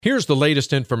Here's the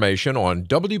latest information on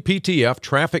WPTF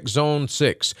Traffic Zone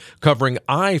 6, covering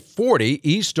I-40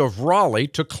 east of Raleigh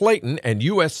to Clayton and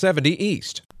US 70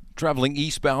 east. Traveling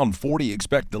eastbound 40,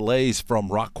 expect delays from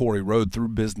Rock Quarry Road through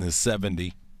Business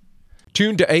 70.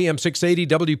 Tune to AM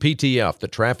 680 WPTF, the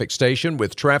traffic station,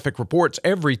 with traffic reports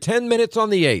every 10 minutes on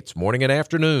the 8s, morning and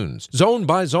afternoons.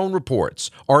 Zone-by-zone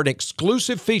reports are an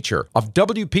exclusive feature of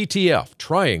WPTF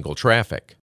Triangle Traffic.